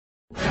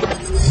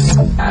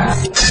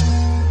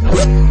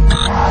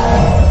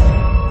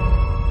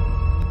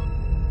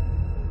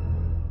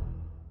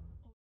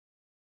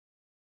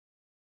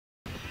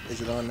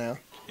Is it on now?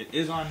 It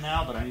is on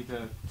now, but I need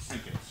to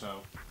sync it,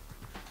 so.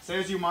 Say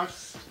as you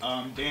must.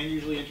 Dan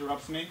usually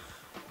interrupts me.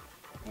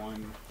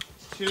 1,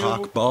 2.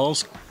 Cock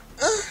balls.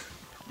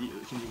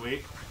 Can you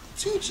wait?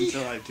 2 G.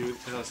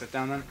 Until I sit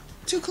down then?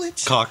 2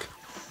 clicks. Cock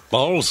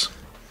balls.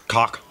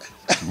 Cock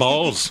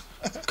balls.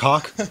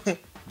 Cock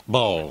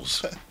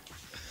balls.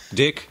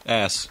 Dick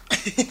ass.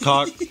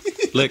 Cock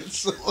lick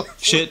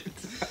shit.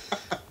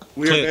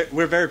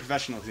 We're very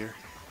professional here.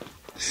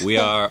 We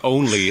are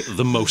only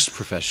the most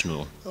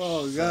professional.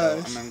 Oh So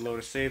gosh. I'm gonna load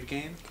a save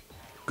game.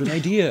 Good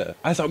idea.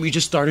 I thought we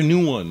just started a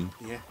new one.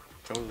 Yeah,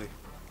 totally.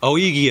 Oh,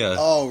 Igia.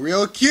 Oh,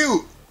 real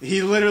cute.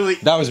 He literally.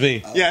 That was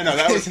me. Yeah, no,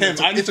 that was him.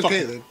 It's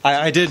okay then.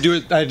 I did do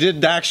it. I did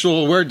the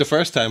actual word the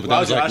first time, but then I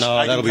Wow, was like, Josh, no,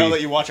 I that'll can tell be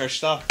that you watch our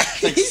stuff.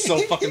 Thanks so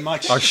fucking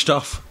much. our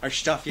stuff. Our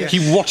stuff, yeah.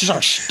 He watches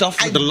our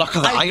stuff with the luck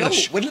of the I know.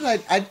 Irish. When did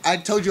I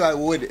told you I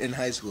would in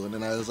high school, and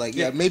then I was like,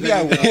 yeah, maybe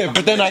I would. Yeah,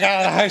 but then I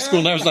got out of high school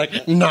and I was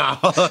like, nah.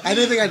 I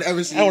didn't think I'd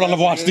ever see. I don't want to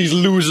watch these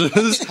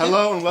losers.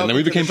 Hello and welcome then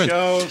we to became the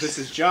friends. show. This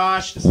is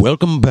Josh.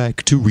 Welcome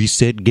back to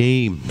Reset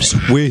Games.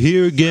 We're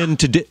here again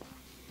today.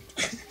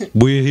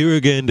 We're here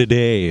again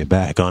today,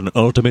 back on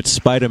Ultimate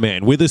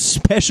Spider-Man with a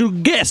special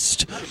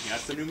guest.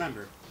 That's the new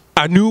member.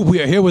 We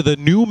are here with a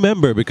new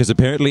member because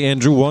apparently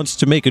Andrew wants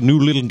to make a new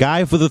little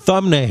guy for the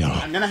thumbnail.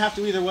 I'm gonna have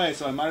to either way,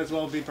 so I might as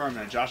well be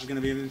permanent. Josh is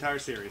gonna be in the entire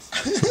series.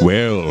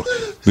 Well,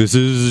 this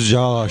is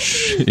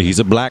Josh. He's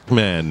a black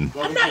man.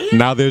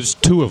 Now there's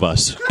 2 of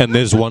us, and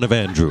there's 1 of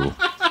Andrew. He's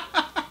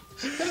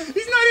not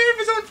here of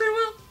his own free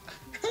will.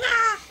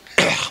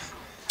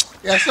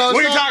 Yeah, so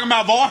What are you talking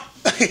about, boy?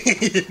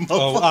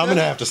 Oh, I'm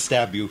gonna have to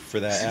stab you for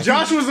that.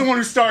 Josh was the one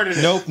who started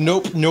it.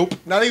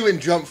 Nope. Not even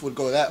Jump would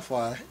go that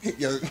far.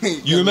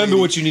 You remember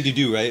what you need to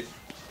do, right?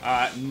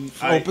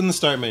 Open the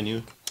start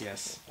menu.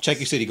 Yes. Check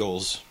your city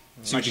goals.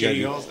 See My what you gotta city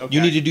do. goals? Okay.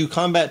 You need to do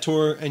combat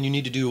tour, and you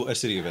need to do a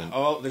city event.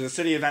 Oh, there's a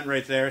city event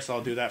right there, so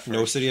I'll do that first.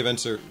 No city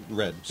events are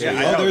red. So, Yeah, I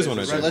oh, know, there's this one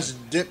right is So there. let's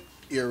dip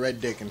your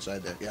red dick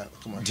inside that. Yeah,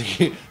 come on.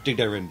 Dig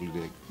that red and blue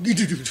dick.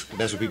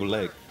 That's what people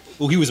like.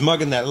 Oh, he was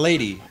mugging that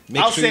lady.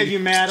 Make I'll sure save you,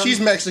 madam. She's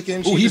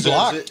Mexican. Oh, She he deserves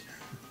blocked. it.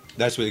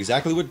 That's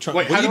exactly what Trump.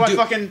 Wait, what how do I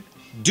fucking...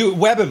 do?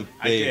 Web him.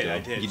 I There you did, go. I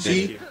did. You Thank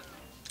did. you.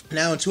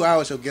 Now in 2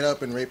 hours he'll get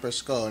up and rape her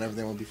skull and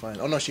everything will be fine.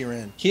 Oh no, she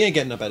ran. He ain't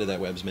getting up out of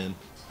that webs, man.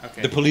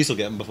 Okay. The police will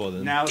get him before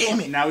then. Now, Damn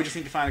it. now we just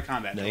need to find a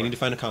combat Now tour. you need to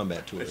find a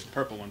combat tour. It's a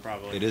purple one,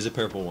 probably. It is a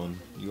purple one.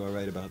 You are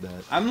right about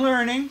that. I'm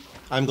learning.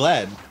 I'm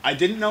glad. I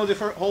didn't know the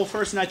whole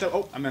first night, though.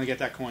 Oh, I'm going to get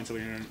that coin, so we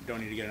don't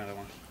need to get another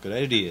one. Good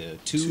idea.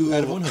 2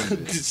 out of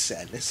 100.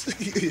 Sadness.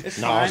 It's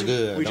No, fine. it's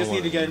good. We Don't just need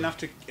to worry. get enough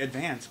to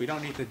advance. We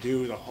don't need to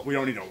do the whole... We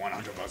don't need a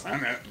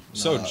 100%.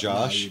 So, No,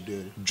 Josh, you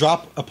did.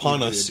 drop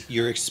upon You us did.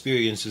 your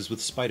experiences with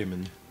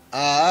Spider-Man.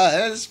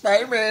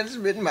 Spider-Man's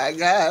been my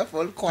guy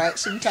for quite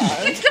some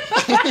time.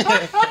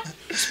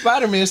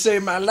 Spider-Man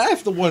saved my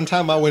life the one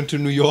time I went to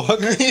New York.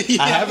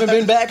 I haven't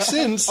been back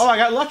since. Oh, I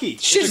got lucky.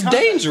 It's Shit's a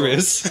combat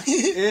dangerous. tour.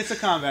 It's a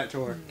combat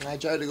tour. I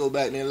tried to go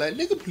back there like,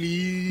 nigga,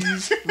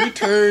 please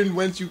return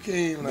whence you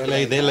came. And I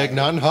was They're like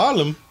not in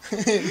Harlem.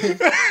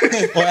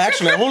 Or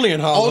actually, only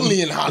in Harlem.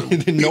 Only in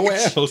Harlem. Nowhere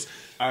else.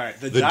 All right,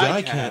 the The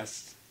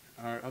diecast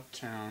are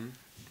uptown.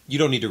 You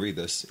don't need to read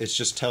this. It's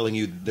just telling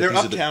you that They're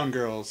these uptown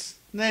girls.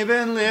 They've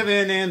been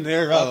living in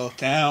their Oh.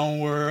 uptown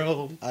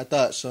world. I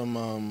thought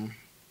some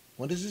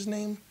what is his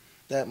name?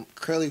 That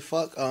curly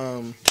fuck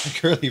are the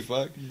curly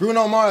fuck.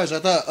 Bruno Mars. I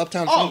thought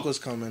Uptown Oh. Funk was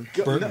coming.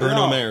 Bruno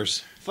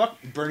Mars.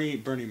 Fuck Bernie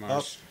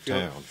Mars.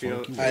 Uptown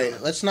Funk. All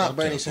right, let's not Uptown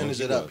Bernie Sanders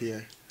Funk it you up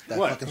here. That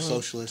What? fucking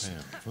socialist.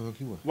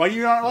 Why do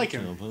you not like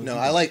him? No,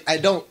 I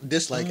don't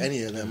dislike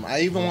any of them.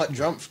 I even want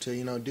Trump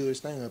to do his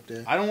thing up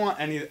there. I don't want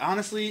any.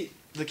 Honestly,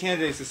 the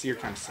candidates this year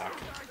kind of suck.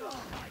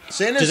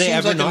 Sanders Do they seems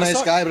ever like a not nice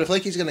suck? guy, but I feel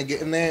like he's gonna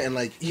get in there and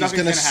like he's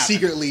Nothing's gonna gonna happen.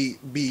 secretly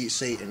be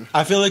Satan.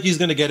 I feel like he's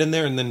gonna get in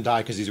there and then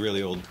die because he's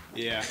really old.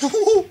 Yeah.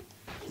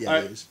 Yeah,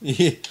 Alright. he is.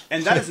 Yeah.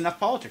 And that is enough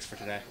politics for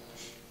today.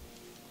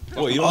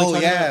 Oh, you don't like Oh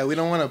talking yeah, about- we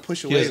don't want to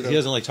push He, away doesn't, the he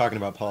doesn't like talking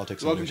about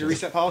politics. on Welcome their to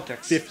show. Reset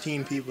Politics.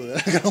 15 people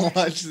that are gonna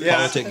watch this. Yeah.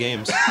 Politic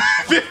games.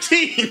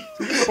 15!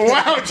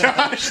 Wow,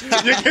 Josh!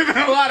 You're giving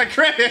a lot of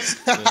credit!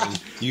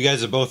 You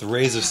guys are both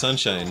rays of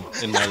sunshine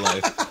in my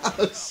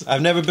life.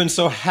 I've never been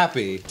so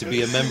happy to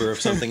be a member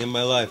of something in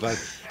my life.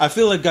 I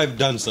feel like I've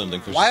done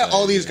something for Why are society.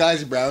 all these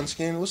guys brown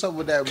skin? What's up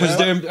with that? Because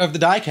brown? they're of the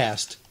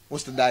diecast.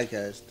 What's the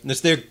diecast? And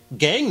it's their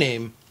gang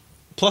name.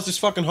 Plus, it's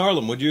fucking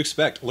Harlem. What'd you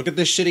expect? Look at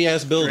this shitty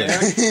ass building.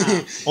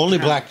 Only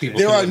black people.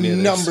 There can are live near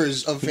this.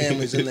 numbers of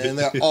families in there, and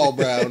they're all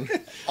brown.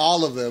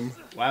 All of them.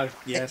 Wow,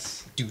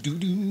 yes. And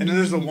And then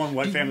there's the one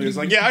white family who's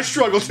like, yeah, I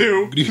struggle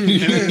too. And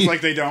then it's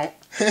like they don't.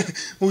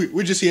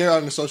 We're just here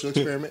on the social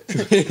experiment.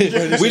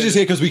 We're just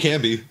here because we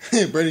can be.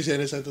 Bernie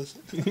Sanders sent us.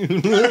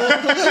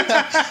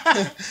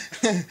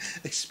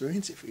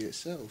 Experience it for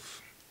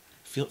yourself.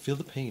 Feel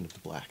the pain of the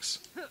blacks.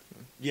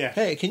 Yeah.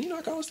 Hey, can you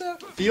not call us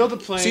that? Feel the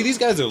pain. See, these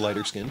guys are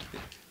lighter skinned.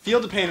 Feel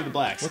the pain of the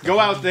blacks. Go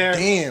out there.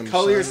 Damn,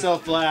 color son.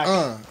 yourself black.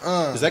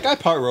 Is that guy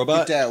part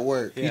robot? Get that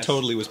work. Yeah. He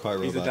totally was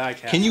part He's robot. a die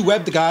cast. Can you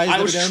web the guys? I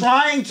that was are down?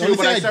 trying The to, only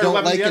but thing I I started don't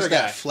webbing like the is other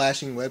that guy.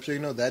 flashing web.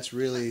 So that's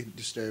really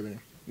disturbing. It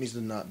needs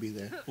to not be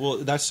there. Well,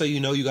 that's so you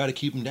know you got to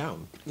keep them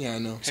down. Yeah, I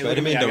know. Hey, look at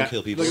Spider-Man me, I don't got-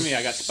 kill people. Look at me,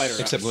 I got spider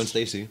Except ups. Gwen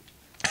Stacy.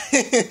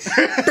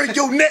 Break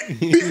your neck,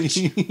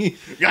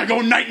 bitch. Gotta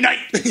go night night.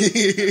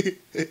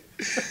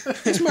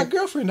 It's my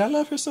girlfriend. I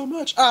love her so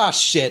much. Ah,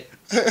 shit.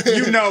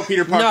 You know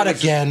Peter Parker. Not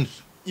was- again.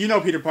 You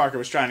know Peter Parker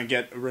was trying to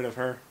get rid of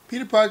her.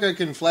 Peter Parker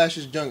can flash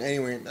his junk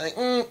anywhere. Like,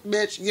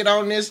 bitch, get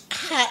on this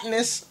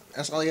hotness.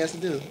 That's all he has to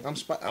do. I'm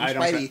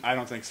Spidey. I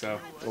don't think so.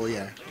 Oh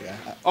yeah.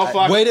 Oh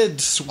fuck!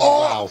 Waited.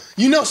 Oh, Wow.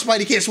 you know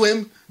Spidey can't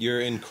swim.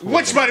 You're incredible.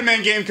 What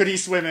Spider-Man game could he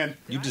swim in?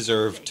 You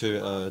deserve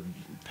to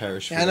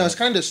perish for Yeah, I know it's that.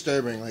 kind of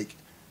disturbing. Like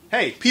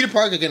Hey, Peter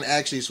Parker can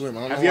actually swim.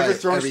 I don't have know you why ever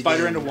thrown a every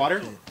spider game- into water?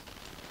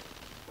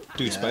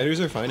 Dude, Yeah. spiders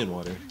are fine in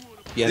water.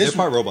 Yeah, There's- they're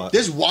part robot.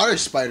 There's water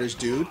spiders,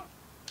 dude.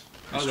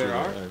 Oh, there true,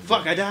 are. there are.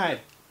 Fuck! I died.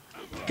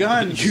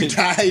 Gun. You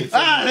died.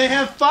 Ah, they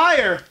have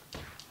fire.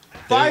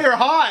 Fire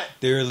hot.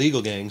 They're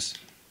illegal gangs.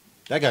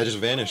 That guy just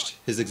vanished.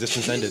 His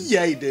existence ended.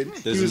 Yeah, he did.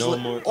 There's He was no like,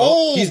 more.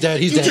 Oh, he's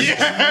dead. He's dead.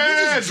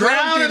 Yeah,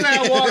 drown in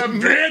that water,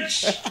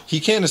 bitch. He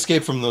can't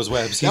escape from those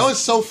webs. That was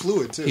so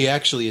fluid too. He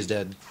actually is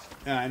dead.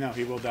 Yeah, I know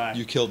he will die.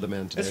 You killed the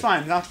man today. It's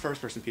fine. Not the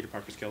first person Peter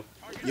Parker's killed.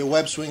 Your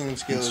web swinging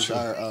skills true.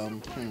 are.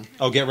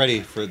 Oh, get ready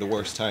for the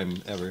worst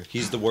time ever.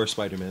 He's the worst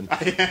Spider-Man.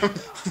 I am.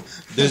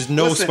 There's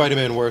no Listen,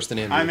 Spider-Man worse than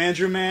Andrew. I'm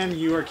Andrew Man.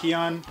 You are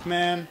Keon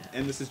Man,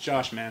 and this is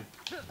Josh Man.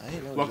 I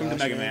ain't know Welcome to Josh,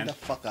 Mega Man. Get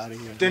the fuck out of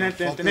here. Dun, dun,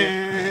 motherfucker. dun,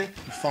 dun.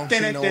 You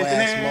functional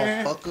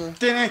ass motherfucker.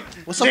 Dun,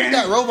 What's up with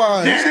that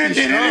robot? He's pretty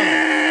strong.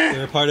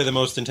 They're part of the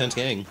most intense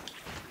gang.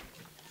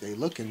 They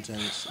look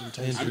intense. I'm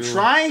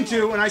trying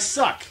to, and I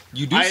suck.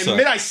 You do I suck.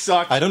 admit I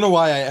suck. I don't know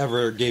why I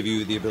ever gave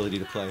you the ability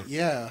to play.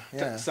 Yeah.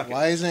 Suck it.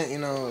 Why isn't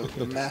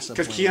the massive?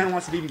 Because Keon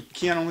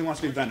only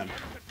wants to be Venom.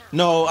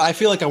 No, I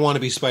feel like I want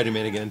to be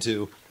Spider-Man again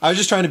too. I was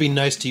just trying to be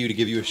nice to you to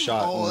give you a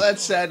shot. Oh, And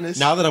that's sadness.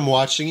 now that I'm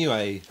watching you,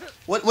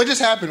 What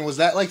just happened? Was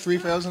that like 3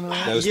 fails in a row?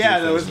 That was Yeah,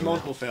 three there was fails.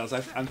 multiple fails.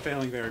 I'm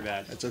failing very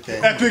bad. That's okay.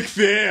 Epic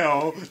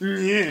fail.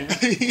 Yeah.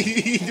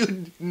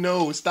 Dude,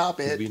 no, stop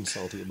You're it. being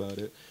salty about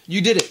it.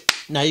 You did it.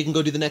 Now you can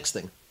go do the next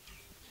thing.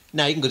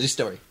 Now you can go do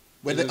story.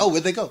 Where'd they go?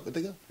 Where'd they go?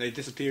 They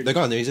disappeared. They're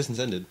gone. Their existence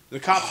ended. The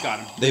cops got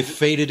him. They've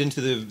faded into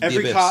the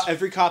abyss.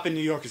 Every cop in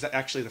New York is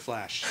actually the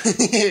Flash.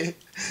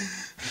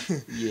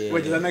 Yeah.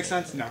 Wait, does that make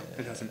sense? No,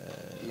 it doesn't.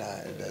 Nah,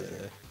 it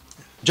doesn't.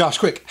 Josh,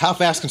 quick. How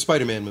fast can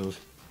Spider-Man move?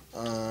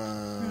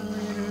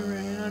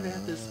 Around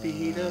at the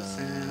speed of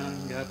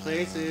sound, got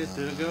places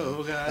to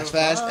go. As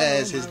fast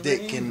as his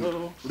dick can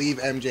leave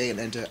MJ and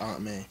enter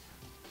Aunt May.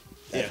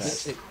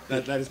 Yes,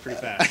 that is pretty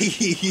fast.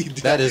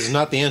 That is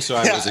not the answer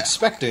I was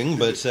expecting,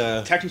 but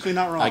Technically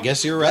not wrong. I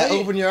guess you're That right.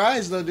 opened your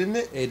eyes though, didn't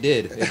it? It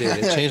did. It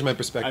did. It changed my I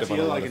perspective on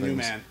a feel lot like a of new things.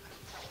 man.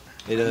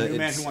 It, new man who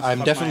it's- wants to I'm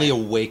fuck definitely my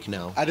ass. awake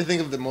now. I had to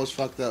think of the most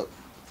fucked up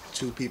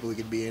 2 people we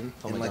could be in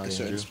Oh in my like God, a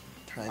certain Andrew.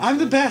 time. I'm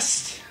the span.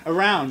 best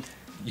around.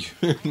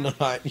 You're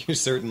not. You're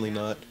certainly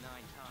not.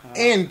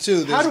 And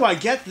 2, How do I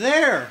get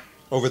there?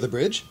 Over the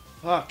bridge?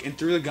 Fuck, and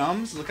through the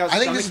gums? Look how I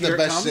think this is stomach, the here it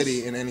best comes.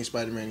 city in any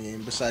Spider-Man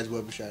game besides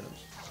Web of Shadows.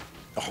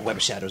 Oh, Web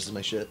of Shadows is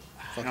my shit.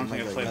 I don't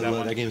think I've love played that. I that love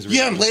one. that game's You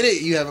really haven't good. played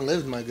it. You haven't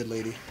lived, my good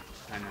lady.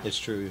 I know. It's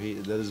true.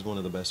 That is one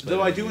of the best.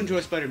 Though I Spider-Man do games.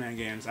 enjoy Spider-Man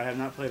games, I have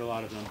not played a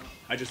lot of them.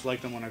 I just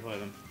like them when I play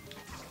them.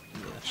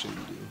 Yeah, sure you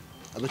do.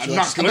 I bet I'm you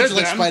not like, good at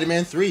them.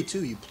 Spider-Man 3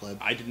 too, you pleb.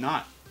 I did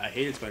not. I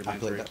hated I Spider-Man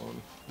played 3. that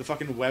one. The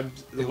fucking web,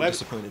 It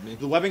disappointed me.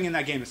 the webbing in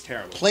that game is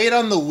terrible. Play it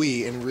on the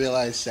Wii and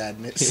realize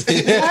sadness. Why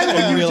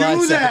would you Realize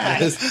do that?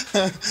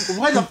 that.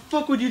 Why the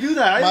fuck would you do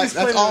that? I just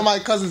That's played all it- my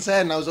cousins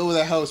had, and I was over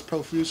their house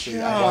profusely.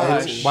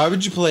 Gosh. Why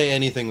would you play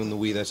anything on the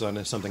Wii that's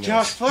on something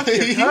Josh, else? fuck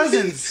your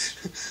cousins.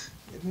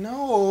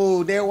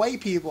 No, they're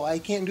white people. I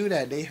can't do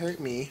that. They hurt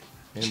me.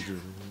 Andrew.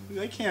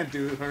 They can't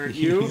hurt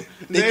you.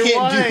 They They're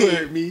can't white. do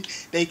hurt me.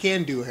 They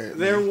can do hurt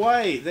They're me.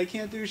 white. They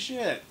can't do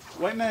shit.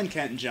 White men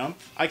can't jump.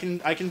 I can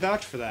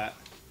vouch for that.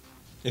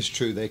 It's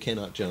true. They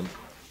cannot jump.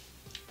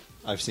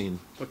 I've seen.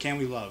 But can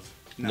we love?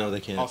 No, they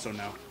can't. Also,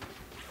 no.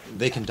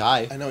 They can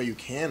die. I know you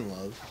can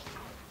love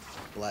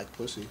black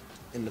pussy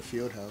in the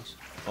field house.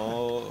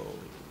 Oh.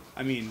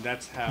 I mean,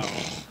 that's how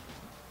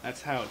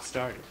it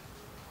started.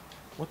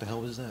 What the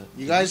hell was that?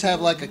 You guys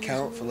have like a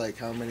count for like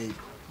how many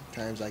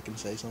times I can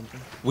say something?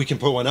 We can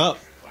put one up.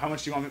 How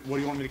much do you want me? What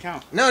do you want me to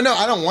count? No,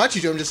 I don't want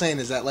you to. I'm just saying,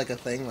 is that like a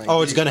thing? Like,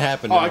 Oh, it's gonna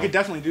happen. Oh, now. I could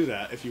definitely do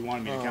that if you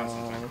wanted me to count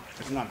Aw. something.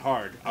 It's not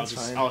hard. That's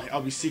fine.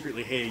 I'll be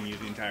secretly hating you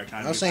the entire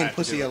time. I was because saying have to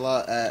pussy do a it.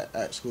 lot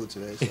at school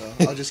today, so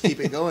I'll just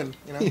keep it going.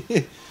 You know,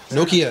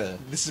 Nokia.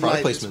 this is product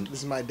my placement. This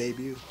is my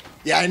debut.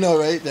 Yeah, I know,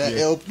 right? That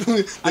Yeah.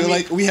 they're I mean-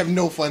 like, we have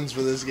no funds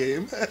for this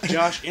game.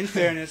 Josh, in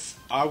fairness,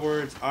 our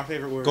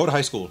favorite word Go to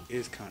high school.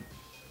 is cunt.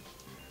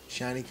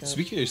 Shiny cunt.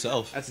 Speak for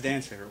yourself. That's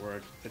Dan's favorite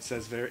word. It's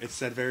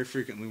said very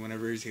frequently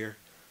whenever he's here.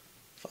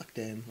 Fuck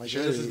Dan. Like,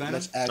 Sure this is literally, Venom?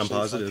 let's actually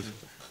I'm positive.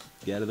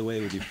 fucking- Get out of the way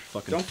with your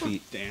fucking Don't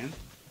feet. fuck Dan.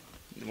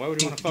 Why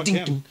would you want to fuck Ding,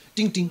 him?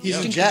 ding, ding, He's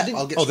a ding, Jap. ding.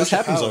 I'll get Oh, this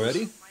special happens powers.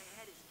 already?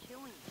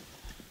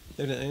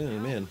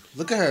 Man,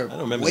 Look at her I don't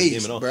remember this waist,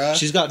 game at all. bruh.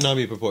 She's got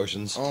Nami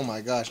proportions. Oh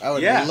my gosh, I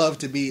would Yeah. love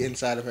to be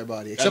inside of her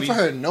body, except mean- for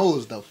her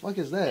nose. The fuck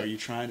is that? Are you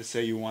trying to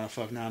say you want to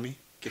fuck Nami?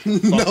 Get the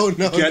fuck,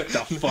 No, get the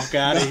fuck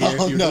out of here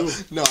if you no, do.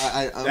 no.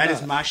 I'm That not.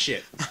 is my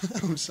shit.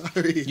 I'm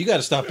sorry. You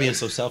gotta stop being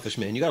so selfish,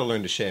 man. You gotta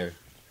learn to share.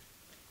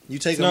 You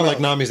take It's them not out. like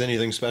Nami's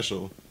anything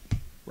special.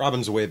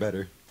 Robin's way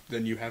better.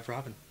 Then you have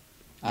Robin.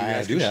 You I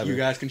guys do can, have You her.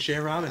 guys can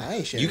share Robin. I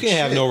ain't sharing You can't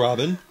have shit. no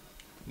Robin.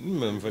 You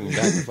motherfucking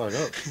back the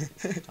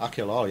fuck up. I'll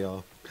kill all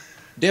y'all.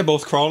 They're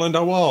both crawling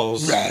down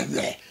walls.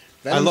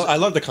 I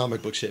love the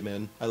comic book shit,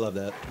 man. I love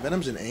that.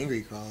 Venom's an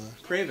angry crawler.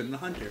 Craven the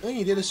Hunter. When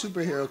you did a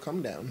superhero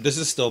come down. This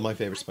is still my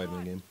favorite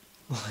Spider-Man game.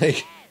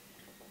 Like,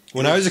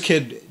 when I was a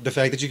kid, the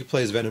fact that you could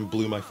play as Venom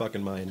blew my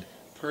fucking mind.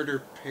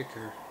 Perder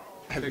Picker.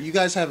 You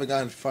guys haven't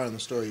gotten far in the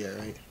story yet,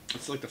 right?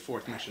 It's like the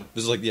 4th mission.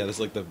 This is like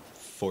the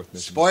fourth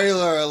mission.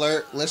 Spoiler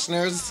alert,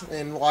 listeners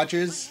and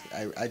watchers.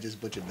 I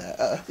just butchered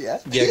that. Yeah.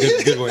 Yeah,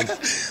 good one.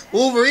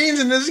 Wolverine's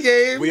in this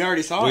game. We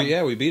already saw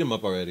him. We beat him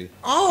up already.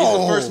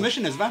 Oh, The first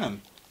mission is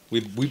Venom. We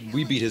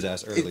beat his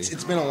ass early.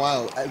 It's been a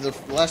while. The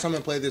last time I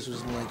played this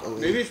was in like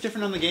Maybe it's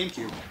different on the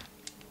GameCube.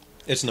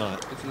 It's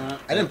not. It's not.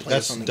 I didn't play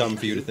That's this on the dumb GameCube.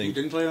 for you to You think.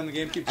 didn't play it on the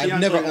GameCube? I've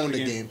Keon never played it on owned a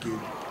the Game-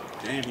 GameCube.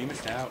 Damn, you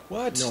missed out.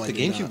 What? No, I the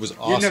did GameCube not. was You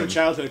didn't have a awesome.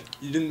 childhood.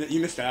 You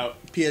missed out.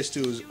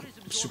 PS2 is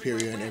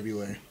superior in every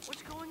way.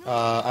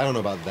 I don't know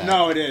about that.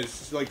 No, it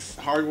is. Like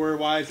hardware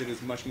wise, it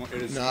is much more.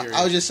 It is No, superior.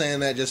 I was just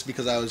saying that just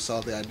because I was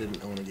salty I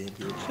didn't own a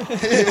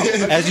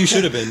GameCube. As you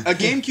should have been. A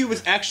GameCube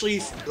is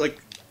actually like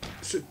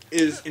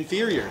is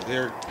inferior.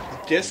 Their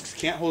discs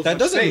can't hold That much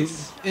doesn't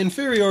space.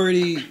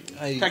 inferiority.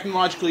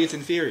 Technologically, it's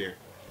inferior.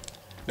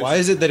 Why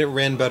is it that it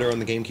ran better on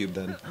the GameCube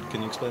then?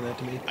 Can you explain that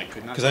to me? I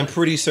could not. Because I'm tell you.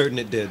 pretty certain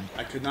it did.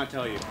 I could not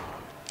tell you.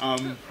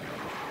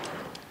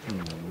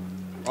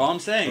 All I'm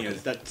saying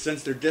is that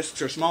since their discs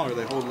are smaller,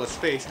 they hold less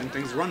space and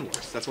things run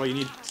worse. That's why you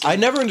need. I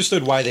never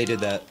understood why they did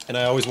that, and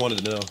I always wanted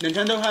to know.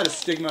 Nintendo had a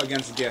stigma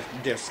against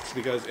discs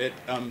because it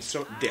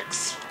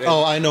dicks.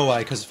 Oh, I know why.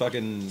 Because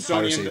fucking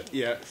Sony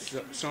piracy.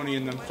 Sony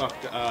and them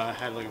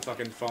had like a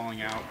fucking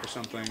falling out or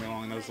something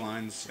along those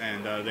lines,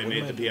 and they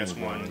made the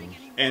PS1,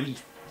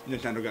 and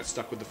Nintendo got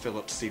stuck with the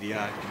Philips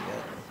CDI.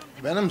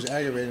 Venom's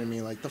aggravating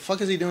me. Like, the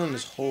fuck is he doing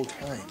this whole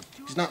time?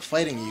 He's not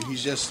fighting you.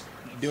 He's just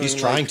doing. He's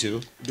trying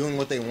to. doing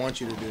what they want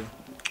you to do.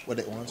 What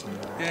it wants him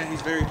to do. Yeah,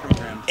 he's very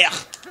programmed. Yeah.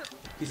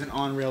 He's an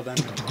on-rail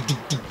Venom.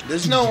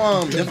 There's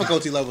no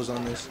difficulty levels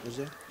on this, is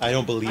there? I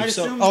don't believe I'd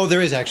so. assume- Oh,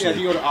 there is Yeah, actually. if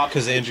you go to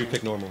options. Because Andrew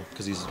picked normal,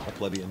 because he's a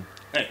plebeian.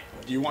 Hey,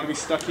 do you want to be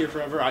stuck here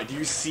forever? Do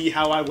you see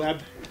how I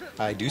web?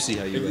 I do see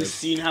how you Have you live.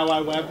 seen how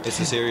I web? It's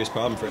a serious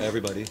problem for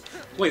everybody.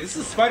 Wait, this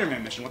is a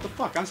Spider-Man mission. What the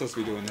fuck? I'm supposed to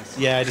be doing this.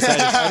 Yeah, I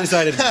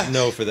decided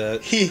no for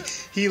that.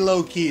 He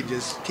low key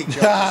just kicked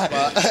you off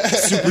the spot.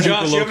 Super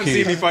Josh, duper you haven't low-key.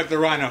 seen me fight the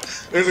Rhino.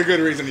 There's a good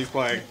reason he's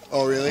playing.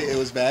 Oh really? It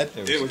was bad.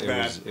 It was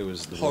bad. It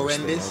was the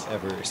Horrendous. worst thing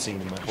I've ever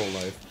seen in my whole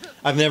life.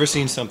 I've never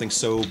seen something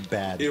so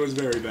bad. It was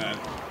very bad.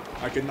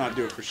 I could not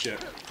do it for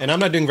shit. And I'm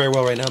not doing very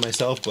well right now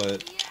myself,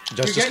 but just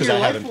You're getting because your I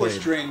life haven't force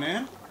played. drained,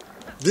 man.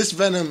 This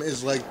Venom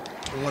is like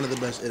one of the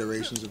best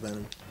iterations of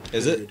Venom.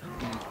 Is it?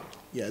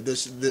 Yeah,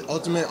 the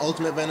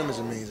ultimate Venom is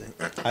amazing.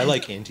 I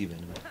like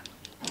Anti-Venom.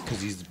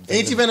 Because he's Venom.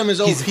 Anti-Venom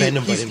is OP. He's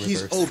Venom, but in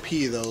he's reverse. OP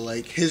though.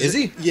 Like his. Is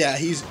he? Yeah,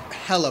 he's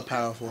hella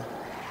powerful.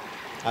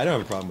 I don't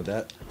have a problem with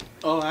that.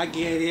 Oh, I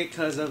get it,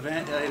 because I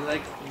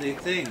like the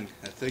thing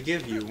that they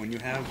give you when you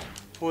have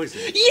poison.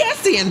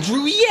 Yes,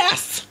 Andrew,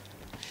 yes!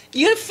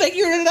 You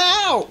figured it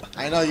out!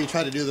 I know you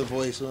try to do the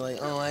voice, so like,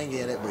 oh, I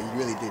get it, but you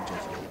really did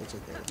just. It's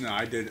okay. No,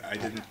 I didn't.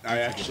 I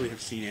actually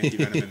have seen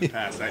Anti-Venom in the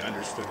past. I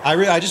understood.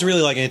 I just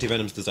really like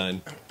Anti-Venom's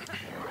design.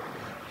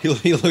 He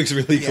looks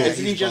really cool. Yeah,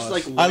 Isn't he he's just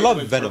boss. like I white love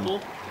with Venom.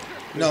 purple?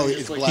 No, Isn't he it's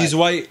just, like- black. He's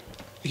white.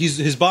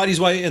 His body's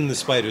white and the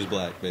spider's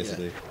black,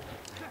 basically.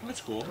 That's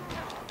cool.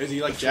 Is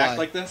he like The jacked fly.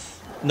 like this?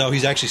 No,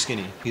 he's actually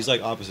skinny. He's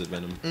like opposite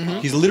Venom.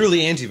 He's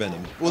literally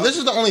Anti-Venom. Well, this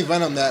is the only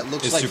Venom that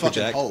looks Is like Super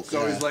fucking Jack. Hulk.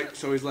 So yeah.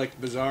 he's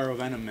like Bizarro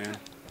Venom Man.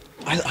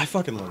 I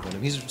fucking love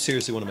Venom. He's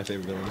seriously one of my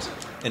favorite villains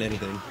in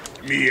anything.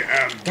 Me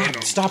am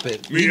God, stop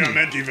it. Me Leave am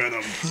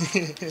anti-venom.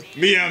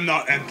 Me am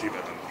not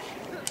anti-venom.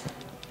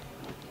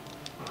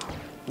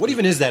 What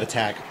even is that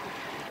attack?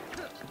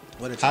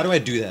 What it's How do I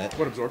do that?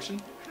 What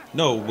absorption?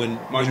 No, when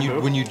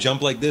Majin Buu? you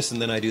jump like this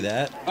and then I do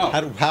that. Oh.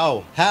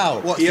 How?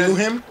 What He through has-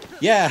 him?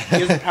 Yeah. He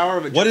has the power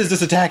of a. What is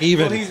this attack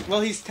even?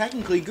 He's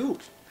technically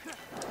goop.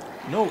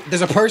 No,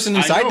 there's a person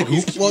inside know, the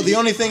he's- goop. Well, the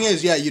only thing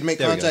is, yeah, you'd make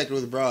There we go. contact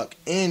with Brock,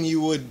 and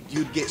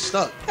you'd get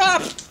stuck. Ah,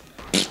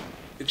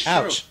 It's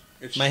ouch.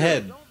 true. It's My true.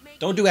 head.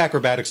 Don't do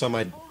acrobatics on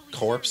my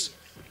corpse.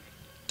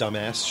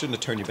 Dumbass. Shouldn't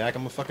have turned you back.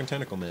 I'm a fucking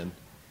tentacle man.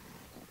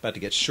 About to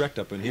get Shrek'd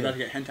up in You're here. about to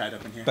get hentai'd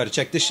up in here. About to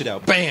check this shit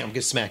out. Bam!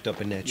 Get smacked up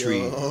in that tree.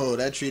 Oh,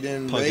 that tree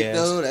didn't Punk break ass.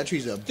 though. That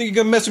tree's a. Think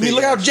you're gonna mess with me?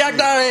 Look how Big ass jacked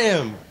tree. I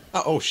am!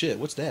 Oh shit,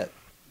 what's that?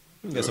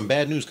 We got some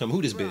bad news come.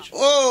 Who this bitch?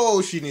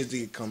 Oh, she needs to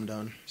get come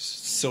down.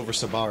 Silver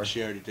Sabar.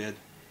 She already did.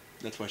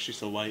 That's why she's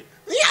so white.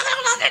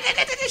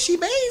 She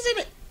bathes in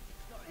it.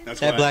 That's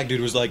That why. black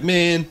dude was like,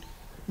 man,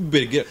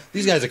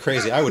 These guys are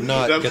crazy. I would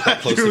not The get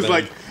that close dude to was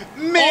Venom. like,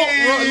 Oh,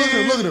 man, look at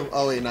him! Look at him!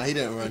 Oh wait, no, he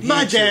didn't run. He my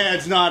didn't shoot.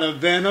 dad's not a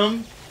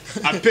Venom.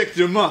 I picked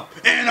him up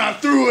and I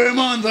threw him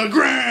on the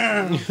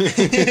ground.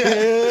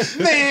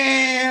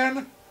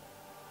 Man.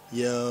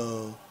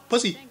 Yo,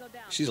 pussy.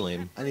 She's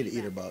lame. I need an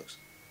eater box.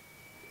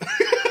 Oh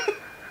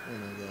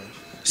my gosh.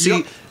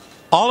 See,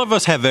 all of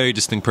us have very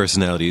distinct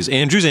personalities.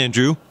 Andrew's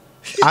Andrew.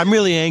 I'm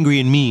really angry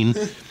and mean.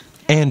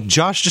 And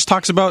Josh just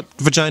talks about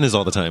vaginas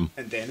all the time.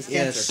 And Dan is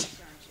cancer.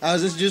 Yes. I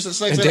was introduced to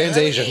sex. And Dan's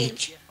Asian.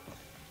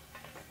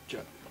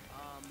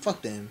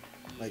 Fuck Dan.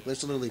 Like,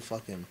 let's literally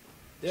fuck him.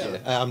 Yeah,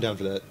 I'm down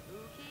for that.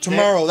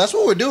 Tomorrow. That's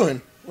what we're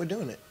doing. We're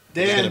doing it.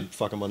 He's gonna Dan,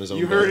 fuck him on his own.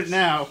 you heard bed. it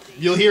now.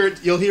 You'll hear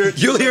it. You'll hear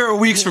it. You'll hear it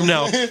weeks from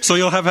now, so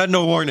you'll have had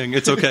no warning.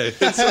 It's okay.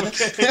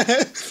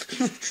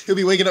 He'll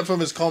be waking up from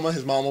his coma.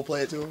 His mom will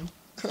play it to him.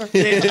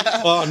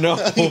 Oh no!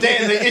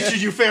 Dan, they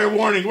issued you fair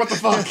warning. What the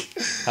fuck?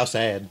 How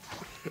sad.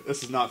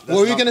 This is not. What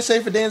were you gonna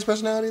say for Dan's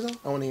personality though?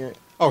 I want to hear it.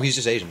 Oh, he's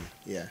just Asian.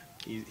 Yeah.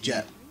 He,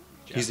 Jet.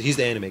 He's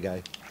the anime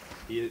guy.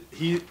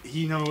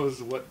 he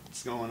knows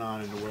what's going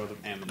on in the world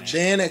of anime.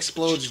 Dan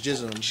explodes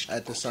jism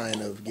at the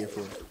sign of Gear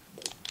 4.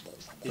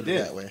 He Put it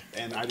did that way.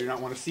 And I do not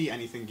want to see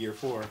anything Gear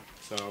 4.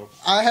 So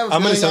I have a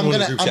I'm gonna feeling send I'm one to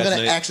gonna, group I'm chat gonna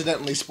tonight.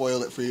 accidentally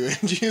spoil it for you,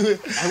 Andrew.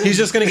 He's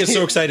just gonna get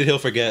so excited he'll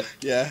forget.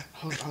 Yeah.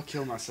 I'll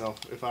kill myself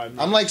if I'm.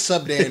 I'm like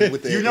sub Dan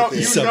with the. you know,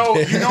 with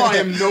the- you know, I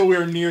am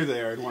nowhere near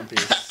there in One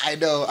Piece. I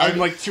know. I'm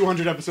like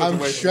 200 episodes I'm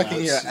away from shrecking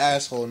that. your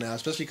asshole now,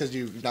 especially because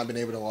you've not been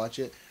able to watch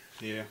it.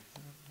 Yeah.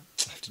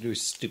 I have to do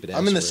his stupid ass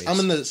I'm in race.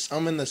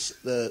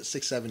 the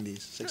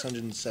 670s,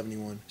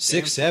 671.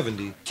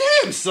 670.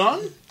 Damn,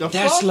 son. The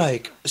That's fuck?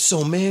 like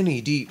so many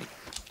deep.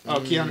 Oh,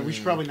 Keanu, we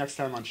should probably next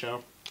time on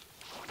show.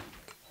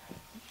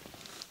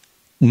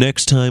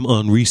 Next time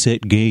on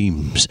Reset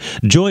Games,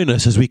 join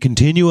us as we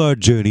continue our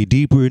journey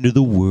deeper into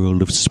the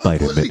world of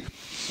Spider-Man.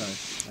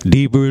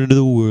 Deeper into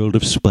the world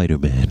of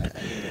Spider-Man.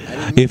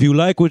 If you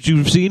like what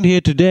you've seen here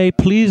today,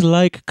 please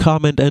like,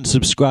 comment, and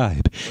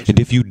subscribe. And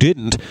if you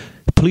didn't,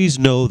 please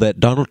know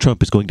that Donald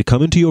Trump is going to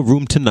come into your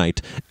room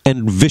tonight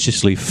and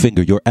viciously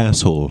finger your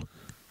asshole.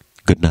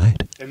 Good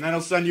night. And then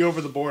he'll send you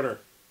over the border.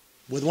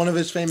 With one of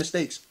his famous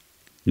steaks.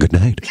 Good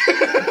night.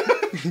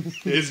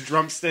 His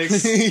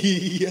drumsticks.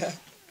 Yeah.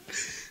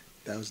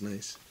 That was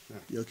nice.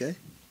 You okay?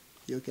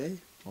 You okay?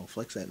 Oh,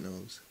 flex that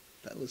nose.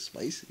 That was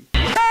spicy.